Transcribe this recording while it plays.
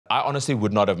I honestly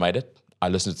would not have made it. I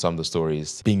listened to some of the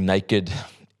stories. Being naked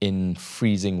in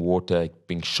freezing water,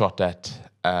 being shot at,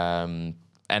 and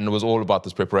it was all about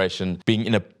this preparation. Being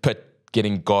in a pit,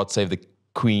 getting God Save the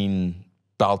Queen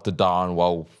belted down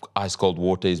while ice cold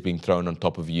water is being thrown on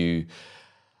top of you.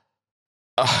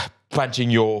 Punching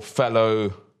your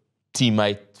fellow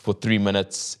teammate for 3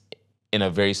 minutes in a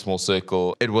very small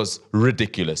circle. It was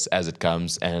ridiculous as it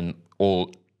comes, and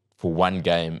all for one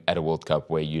game at a World Cup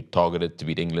where you targeted to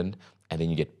beat England and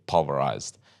then you get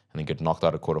pulverized and then get knocked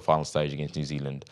out of quarterfinal stage against New Zealand.